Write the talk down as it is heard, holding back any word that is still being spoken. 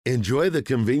Enjoy the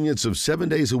convenience of 7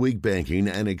 days a week banking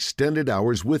and extended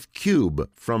hours with Cube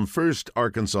from First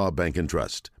Arkansas Bank and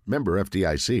Trust. Member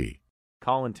FDIC.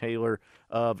 Collyn Taylor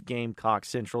of Gamecock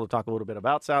Central to talk a little bit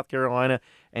about South Carolina.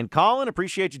 And Collyn,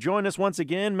 appreciate you joining us once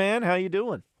again, man. How you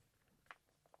doing?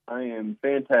 I am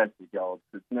fantastic, y'all.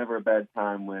 It's never a bad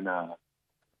time when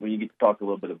you get to talk a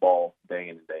little bit of ball day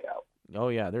in and day out. Oh,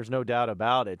 yeah, there's no doubt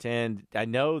about it. And I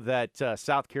know that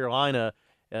South Carolina,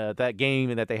 that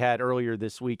game that they had earlier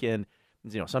this weekend,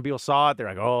 some people saw it. They're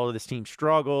like, oh, this team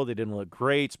struggled. They didn't look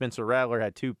great. Spencer Rattler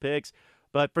had 2 picks.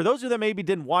 But for those of you that maybe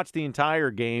didn't watch the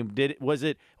entire game, was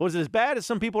it as bad as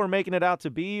some people are making it out to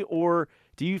be, or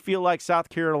do you feel like South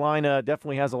Carolina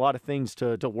definitely has a lot of things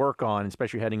to work on,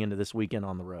 especially heading into this weekend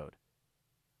on the road?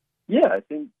 Yeah, I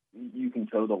think you can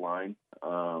toe the line.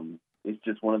 It's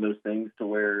just one of those things to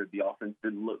where the offense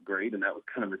didn't look great, and that was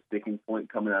kind of a sticking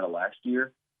point coming out of last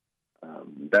year.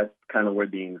 That's kind of where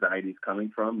the anxiety is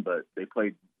coming from, but they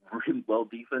played really well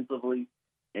defensively,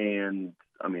 and,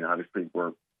 obviously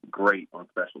we're great on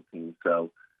special teams. So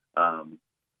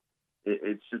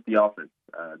it's just the offense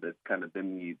that's kind of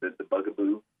been the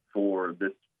bugaboo for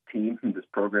this team, this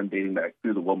program dating back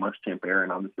through the Will Muschamp era,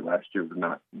 and obviously last year was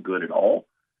not good at all.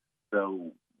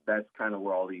 So that's kind of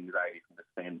where all the anxiety from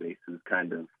the fan base is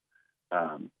kind of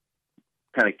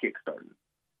kickstarted.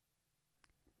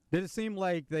 Did it seem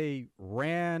like they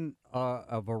ran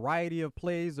a variety of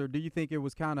plays, or do you think it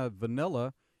was kind of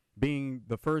vanilla, being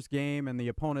the first game and the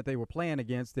opponent they were playing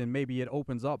against, and maybe it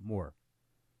opens up more?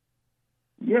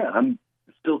 Yeah, I'm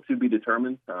still to be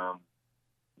determined.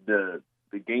 The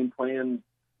game plan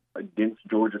against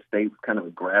Georgia State was kind of a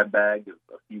grab bag of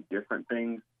a few different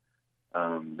things.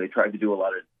 They tried to do a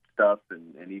lot of stuff,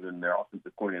 and even their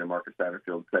offensive coordinator, Marcus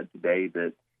Satterfield, said today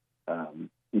that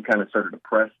he kind of started to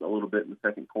press a little bit in the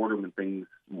second quarter when things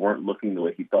weren't looking the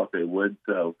way he thought they would.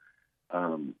 So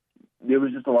there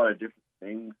was just a lot of different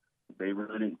things. They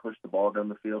really didn't push the ball down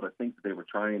the field. I think that they were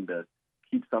trying to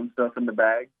keep some stuff in the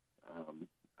bag.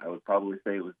 I would probably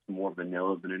say it was more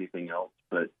vanilla than anything else,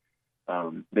 but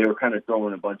they were kind of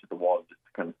throwing a bunch at the wall just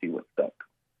to kind of see what stuck.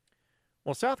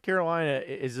 Well, South Carolina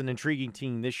is an intriguing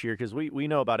team this year because we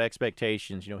know about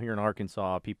expectations. Here in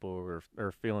Arkansas, people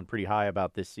are feeling pretty high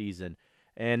about this season.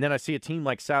 And then I see a team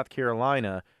like South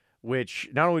Carolina, which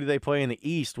not only do they play in the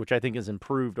East, which I think has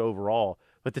improved overall,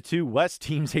 but the 2 West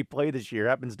teams they play this year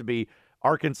happens to be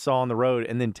Arkansas on the road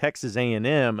and then Texas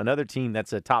A&M, another team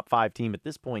that's a top 5 team at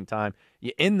this point in time.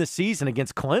 You end the season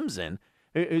against Clemson,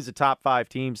 who's a top 5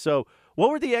 team. So what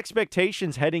were the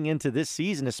expectations heading into this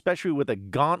season, especially with a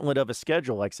gauntlet of a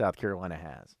schedule like South Carolina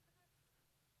has?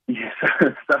 Yes,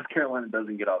 South Carolina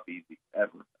doesn't get off easy,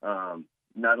 ever.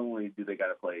 Not only do they got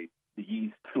to play the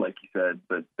East, like you said,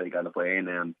 but they got to play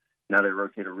A&M. Now they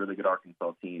rotate a really good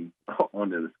Arkansas team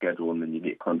onto the schedule, and then you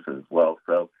get Clemson as well.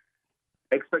 So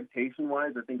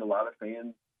expectation-wise, I think a lot of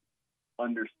fans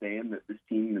understand that this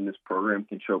team and this program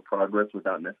can show progress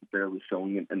without necessarily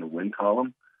showing it in the win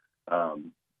column.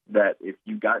 That if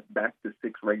you got back to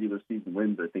 6 regular season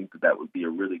wins, I think that would be a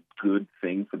really good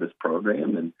thing for this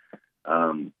program.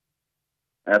 And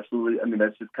absolutely,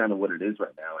 that's just kind of what it is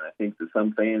right now. And I think that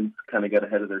some fans kind of got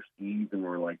ahead of their skis and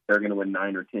were like, they're going to win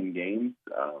 9 or 10 games.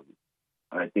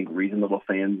 I think reasonable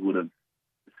fans would have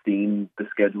seen the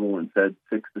schedule and said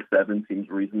 6 to 7 seems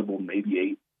reasonable,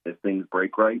 maybe 8 if things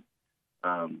break right.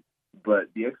 But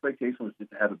the expectation was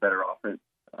just to have a better offense,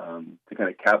 to kind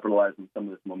of capitalize on some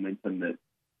of this momentum that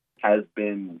has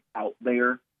been out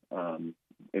there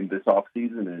in this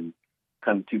offseason, and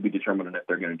kind of to be determined if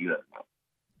they're going to do that or not.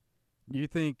 You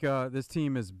think this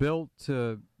team is built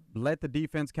to let the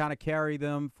defense kind of carry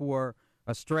them for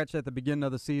a stretch at the beginning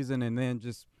of the season and then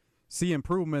just see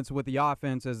improvements with the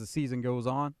offense as the season goes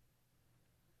on?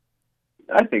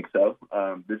 I think so.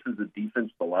 This is a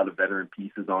defense with a lot of veteran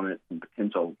pieces on it, and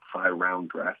potential high-round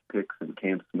draft picks, and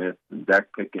Cam Smith and Zach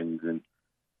Pickens, and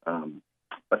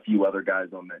a few other guys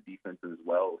on that defense as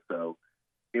well. So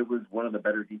it was one of the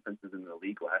better defenses in the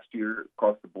league last year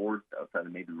across the board, outside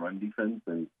of maybe run defense,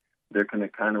 and they're going to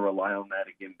kind of rely on that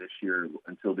again this year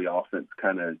until the offense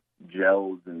kind of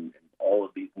gels and all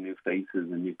of these new faces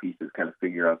and new pieces kind of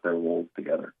figure out their roles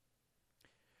together.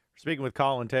 Speaking with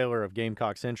Collyn Taylor of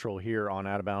Gamecock Central here on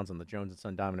Out of Bounds on the Jones &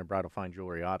 Son Diamond and Bridal Fine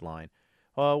Jewelry Hotline.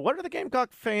 What are the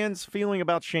Gamecock fans feeling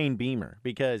about Shane Beamer?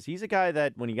 Because he's a guy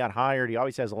that when he got hired, he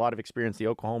always has a lot of experience. The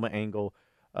Oklahoma angle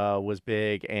was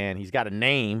big, and he's got a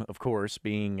name, of course,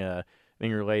 being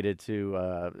related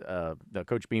to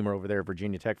Coach Beamer over there at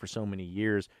Virginia Tech for so many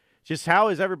years. just how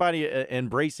is everybody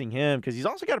embracing him? Because he's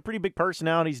also got a pretty big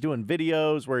personality. He's doing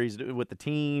videos where he's with the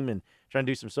team and trying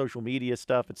to do some social media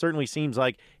stuff. It certainly seems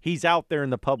like he's out there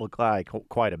in the public eye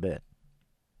quite a bit.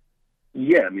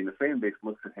 Yeah, I mean, the fan base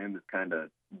looks at him as kind of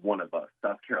one of us.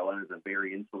 South Carolina is a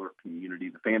very insular community.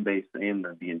 The fan base and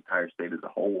the entire state as a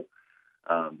whole,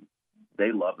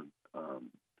 they love him.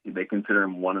 They consider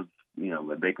him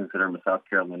they consider him a South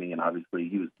Carolinian. Obviously,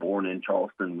 he was born in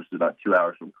Charleston, which is about 2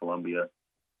 hours from Columbia.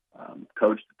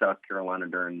 Coached at South Carolina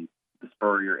during the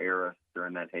Spurrier era,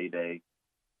 during that heyday.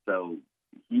 So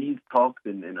he's talked,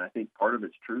 and I think part of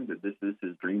it's true, that this is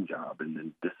his dream job,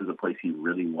 and this is a place he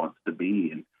really wants to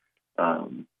be. And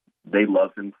they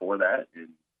love him for that, and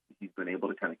he's been able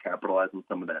to kind of capitalize on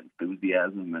some of that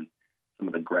enthusiasm and some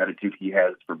of the gratitude he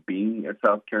has for being at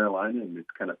South Carolina, and it's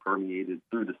kind of permeated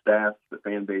through the staff, the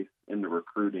fan base, and the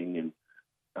recruiting.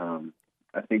 And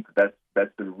I think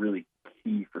that's been really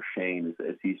key for Shane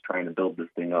as he's trying to build this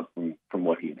thing up from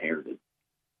what he inherited.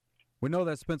 We know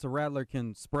that Spencer Rattler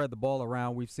can spread the ball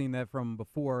around. We've seen that from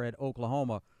before at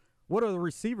Oklahoma. What do the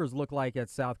receivers look like at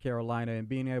South Carolina and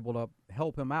being able to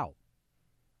help him out?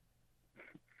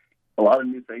 A lot of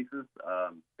new faces.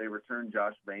 They returned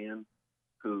Josh Vann,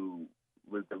 who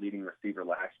was the leading receiver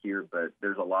last year, but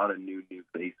there's a lot of new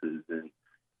faces. And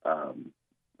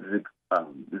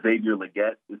Xavier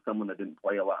Leggett is someone that didn't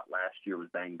play a lot last year, was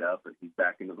banged up, but he's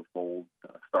back into the fold.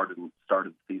 Started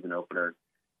the season opener.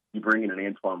 You bring in an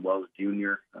Antoine Wells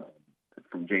Jr.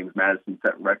 From James Madison,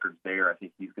 set records there. I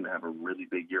think he's going to have a really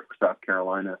big year for South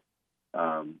Carolina.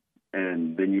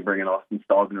 And then you bring in Austin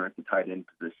Stogner at the tight end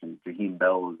position. Jaheim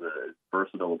Bell is a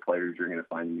versatile player you're going to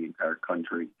find in the entire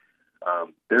country.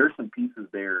 There are some pieces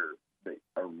there that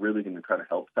are really going to try to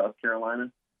help South Carolina.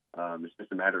 It's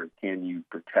just a matter of, can you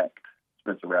protect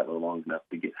Spencer Rattler long enough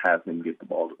to have him get the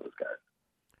ball to those guys.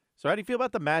 So how do you feel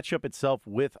about the matchup itself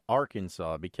with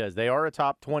Arkansas? Because they are a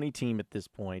top 20 team at this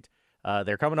point.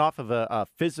 They're coming off of a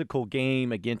physical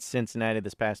game against Cincinnati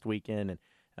this past weekend,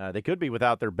 and they could be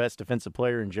without their best defensive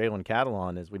player in Jalen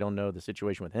Catalon, as we don't know the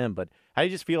situation with him. But how do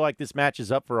you just feel like this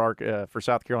matches up for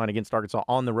South Carolina against Arkansas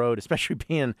on the road, especially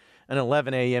being an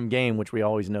 11 a.m. game, which we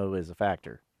always know is a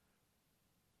factor?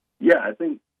 Yeah, I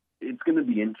think it's going to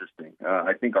be interesting.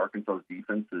 I think Arkansas's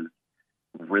defense is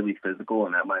really physical,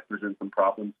 and that might present some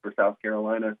problems for South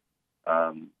Carolina.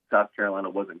 South Carolina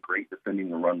wasn't great defending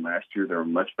the run last year. They were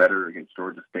much better against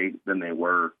Georgia State than they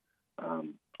were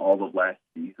all of last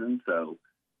season. So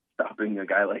stopping a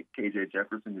guy like KJ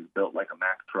Jefferson, who's built like a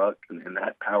Mack truck, and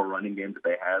that power running game that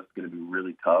they have is going to be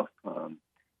really tough.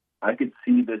 I could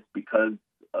see this because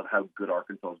of how good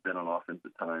Arkansas has been on offense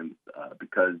at times,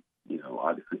 because,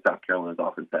 obviously South Carolina's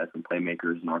offense has some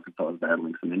playmakers and Arkansas is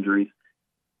battling some injuries.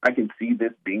 I can see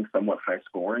this being somewhat high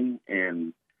scoring,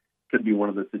 and could be one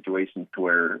of those situations to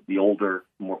where the older,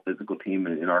 more physical team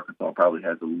in Arkansas probably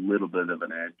has a little bit of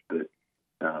an edge,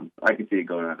 but I can see it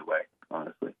going either way,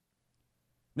 honestly.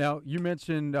 Now, you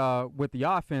mentioned with the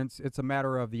offense, it's a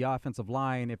matter of the offensive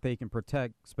line if they can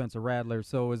protect Spencer Rattler.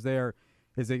 So is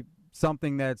it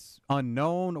something that's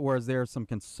unknown, or is there some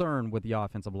concern with the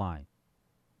offensive line?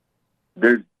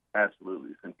 There's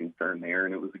absolutely some concern there,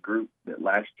 and it was a group that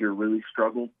last year really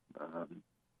struggled.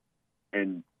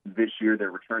 And this year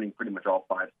they're returning pretty much all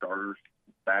 5 starters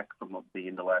back from the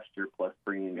end of last year, plus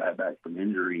bringing a guy back from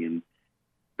injury. And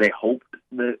they hoped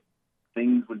that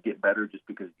things would get better just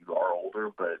because you are older,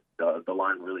 but the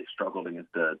line really struggled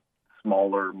against a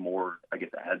smaller, more,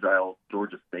 agile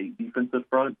Georgia State defensive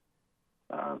front.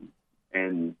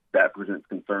 And that presents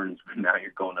concerns when now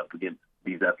you're going up against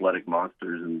these athletic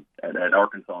monsters and at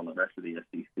Arkansas and the rest of the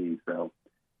SEC. So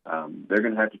they're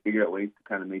going to have to figure out ways to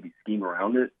kind of maybe scheme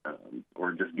around it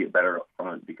or just get better up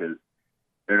front, because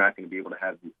they're not going to be able to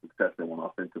have the success they want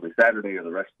offensively Saturday or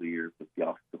the rest of the year if the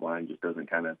offensive line just doesn't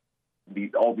kind of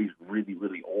be all these really,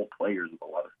 really old players with a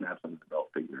lot of snaps under the belt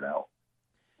figured out.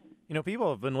 People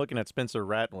have been looking at Spencer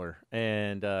Rattler,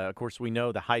 and, of course, we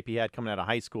know the hype he had coming out of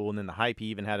high school, and then the hype he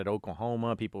even had at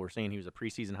Oklahoma. People were saying he was a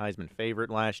preseason Heisman favorite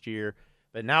last year.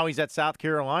 But now he's at South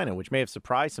Carolina, which may have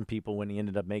surprised some people when he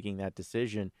ended up making that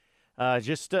decision. How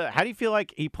do you feel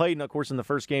like he played, of course, in the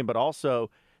first game, but also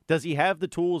does he have the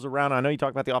tools around? I know you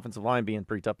talked about the offensive line being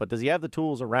pretty tough, but does he have the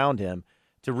tools around him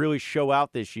to really show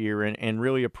out this year and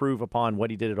really improve upon what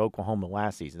he did at Oklahoma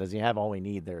last season? Does he have all he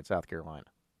needs there at South Carolina?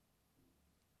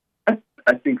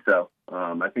 I think so.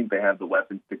 I think they have the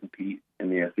weapons to compete in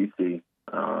the SEC.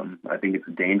 I think it's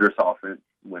a dangerous offense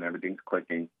when everything's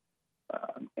clicking.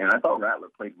 And I thought Rattler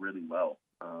played really well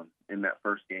in that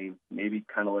first game. Maybe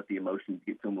kind of let the emotions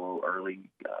get to him a little early.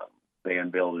 They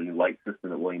unveiled a new light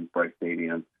system at Williams-Brice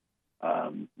Stadium.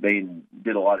 They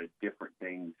did a lot of different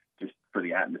things for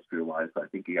the atmosphere-wise. So I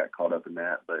think he got caught up in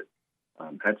that. But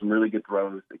had some really good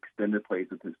throws, extended plays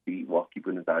with his feet while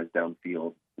keeping his eyes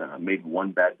downfield. Made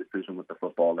one bad decision with the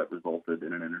football that resulted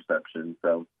in an interception.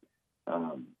 So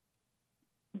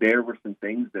there were some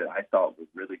things that I thought was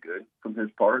really good from his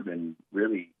part, and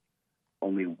really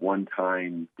only one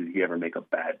time did he ever make a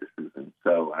bad decision.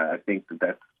 So I think that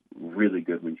that's really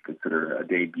good when you consider a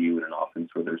debut in an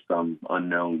offense where there's some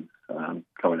unknowns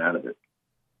coming out of it.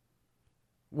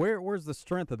 Where's the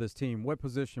strength of this team? What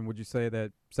position would you say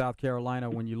that South Carolina,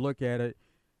 when you look at it,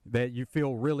 that you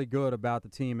feel really good about the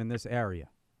team in this area?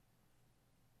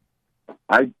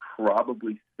 I'd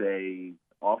probably say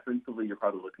offensively, you're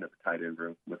probably looking at the tight end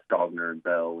room with Stogner and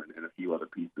Bell and a few other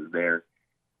pieces there.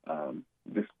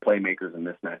 Just playmakers and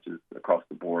mismatches across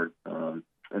the board. And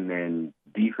then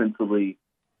defensively,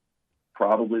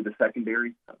 probably the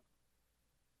secondary. A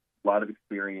lot of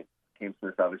experience. Cam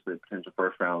Smith, obviously, a potential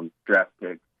first-round draft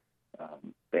pick.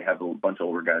 They have a bunch of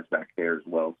older guys back there as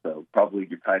well. So probably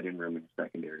your tight end room and your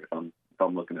secondary, if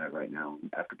I'm looking at it right now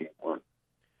after game one.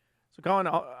 So,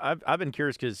 Collyn, I've been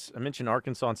curious because I mentioned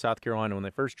Arkansas and South Carolina when they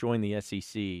first joined the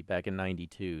SEC back in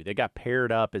 '92. They got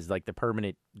paired up as like the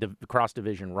permanent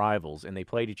cross-division rivals, and they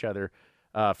played each other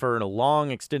for a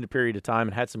long, extended period of time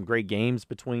and had some great games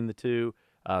between the two,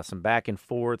 some back and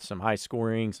forth, some high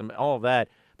scoring, some all of that.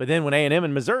 But then when A&M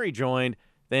and Missouri joined,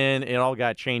 then it all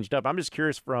got changed up. I'm just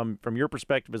curious from your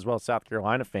perspective as well as South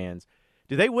Carolina fans,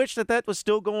 do they wish that was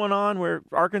still going on where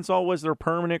Arkansas was their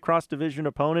permanent cross-division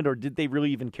opponent, or did they really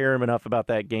even care enough about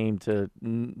that game to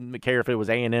care if it was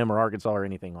A&M or Arkansas or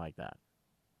anything like that?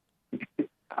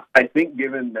 I think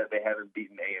given that they haven't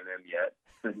beaten A&M yet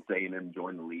since A&M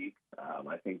joined the league,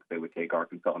 I think they would take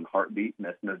Arkansas in a heartbeat, and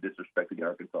that's no disrespect to the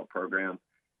Arkansas program.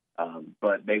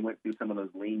 But they went through some of those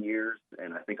lean years,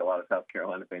 and I think a lot of South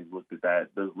Carolina fans looked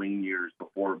at those lean years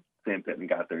before Sam Pittman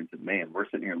got there and said, man, we're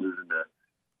sitting here losing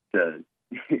to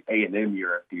A&M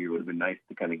year after year. It would have been nice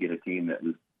to kind of get a team that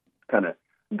was kind of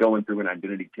going through an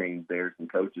identity change there, some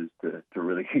coaches to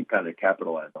really kind of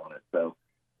capitalize on it. So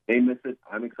they miss it.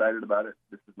 I'm excited about it.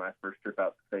 This is my first trip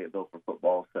out to Fayetteville for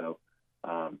football, so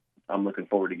I'm looking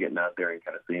forward to getting out there and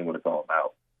kind of seeing what it's all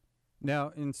about.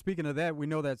 Now, and speaking of that, we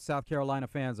know that South Carolina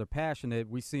fans are passionate.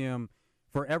 We see them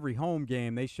for every home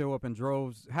game. They show up in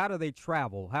droves. How do they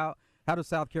travel? How do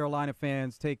South Carolina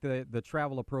fans take the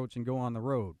travel approach and go on the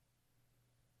road?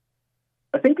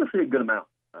 I think you'll see a good amount.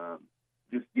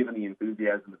 Just given the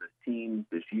enthusiasm of this team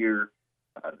this year,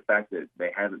 the fact that they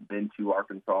haven't been to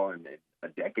Arkansas in a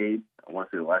decade. I want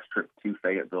to say the last trip to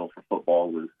Fayetteville for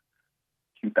football was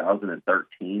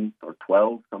 2013 or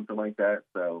 12, something like that.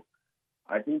 So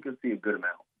I think you'll see a good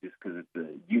amount just because it's a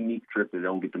unique trip that they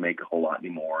don't get to make a whole lot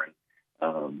anymore,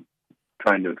 and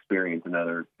trying to experience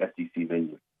another SEC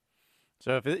venue.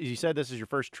 So if you said this is your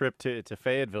first trip to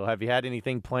Fayetteville, have you had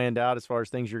anything planned out as far as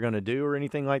things you're going to do or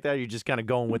anything like that? Or are you just kind of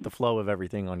going with the flow of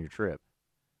everything on your trip?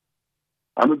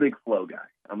 I'm a big flow guy.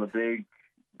 I'm a big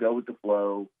go with the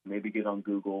flow, maybe get on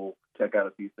Google, check out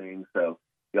a few things. So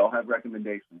if y'all have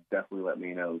recommendations, definitely let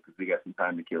me know because we got some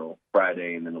time to kill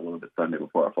Friday and then a little bit Sunday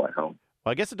before I fly home.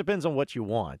 Well, I guess it depends on what you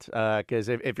want. Because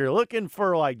if you're looking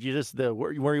for like just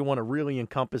where you want to really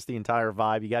encompass the entire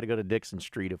vibe, you got to go to Dixon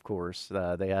Street, of course.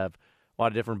 They have a lot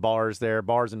of different bars there,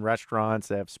 bars and restaurants.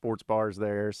 They have sports bars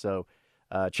there. So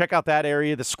check out that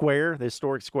area. The square, the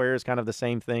historic square is kind of the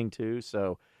same thing too.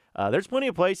 So there's plenty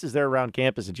of places there around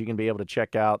campus that you can be able to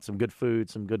check out, some good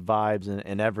food, some good vibes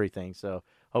and everything. So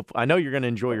I know you're going to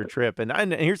enjoy your trip.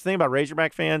 And here's the thing about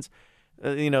Razorback fans.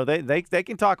 They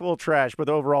can talk a little trash, but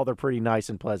overall they're pretty nice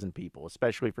and pleasant people,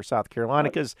 especially for South Carolina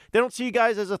because they don't see you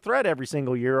guys as a threat every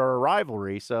single year or a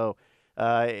rivalry. So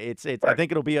it's I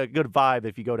think it'll be a good vibe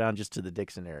if you go down just to the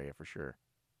Dixon area for sure.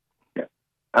 Yeah,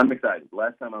 I'm excited. The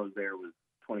last time I was there was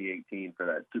 2018 for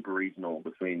that super regional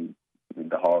between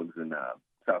the Hogs and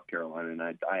South Carolina, and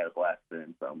I had a blast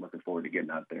then. So I'm looking forward to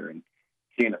getting out there and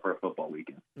seeing it for a football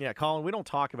weekend. Yeah, Collyn, we don't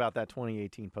talk about that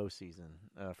 2018 postseason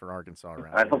for Arkansas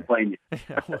around I don't blame you.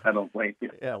 I don't blame you.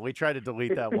 Yeah, we try to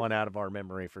delete that one out of our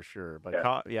memory for sure. But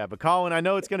but Collyn, I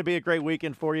know it's going to be a great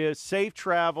weekend for you. Safe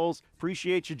travels.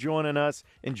 Appreciate you joining us.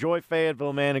 Enjoy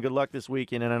Fayetteville, man, and good luck this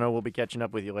weekend. And I know we'll be catching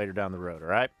up with you later down the road, all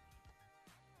right?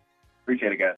 Appreciate it, guys.